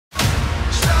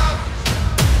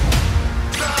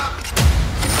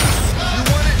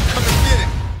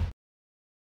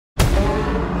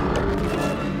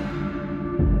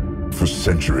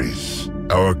centuries,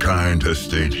 our kind has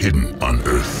stayed hidden on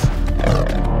Earth.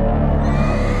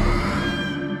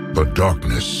 But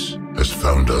darkness has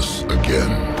found us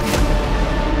again.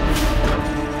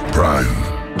 Prime.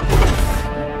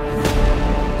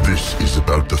 This is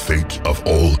about the fate of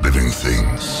all living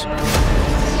things.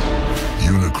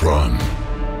 Unicron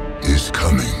is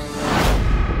coming.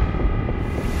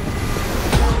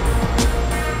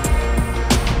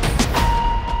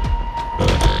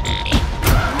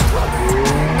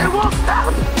 It won't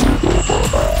stop!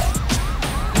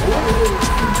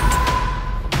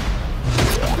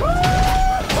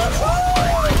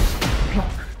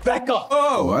 Back up!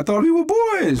 Oh, I thought we were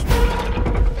boys.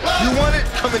 You want it?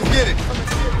 Come and get it.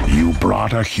 You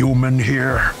brought a human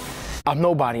here? I'm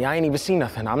nobody. I ain't even seen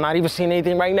nothing. I'm not even seeing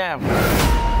anything right now.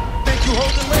 Think you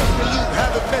hold the list and you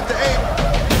haven't met the aim.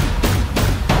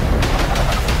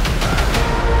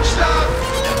 Stop!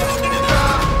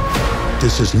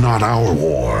 This is not our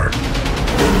war.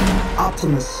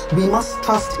 Optimus, we must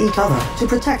trust each other to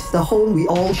protect the home we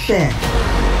all share.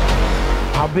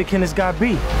 How big can this guy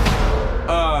be?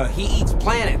 He eats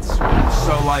planets.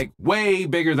 So, like, way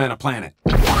bigger than a planet.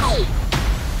 In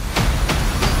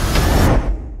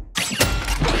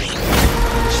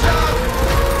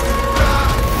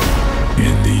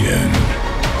the end,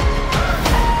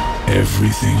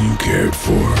 everything you cared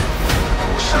for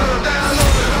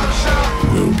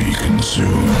will be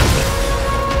consumed.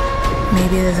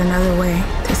 Maybe there's another way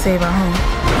to save our home.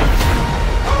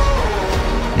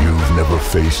 You've never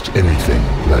faced anything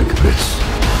like this.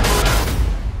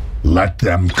 Let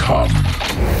them come.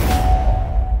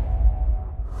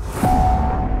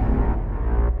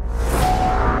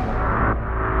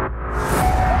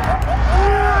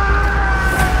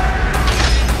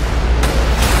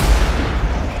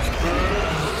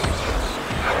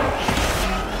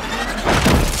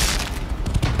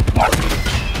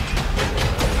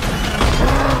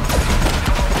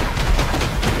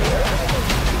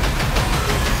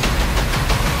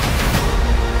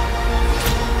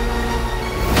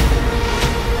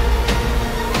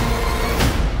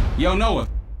 Yo, Noah,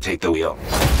 take the wheel.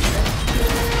 That's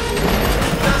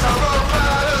how road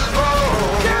riders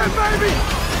roll. Yeah, baby!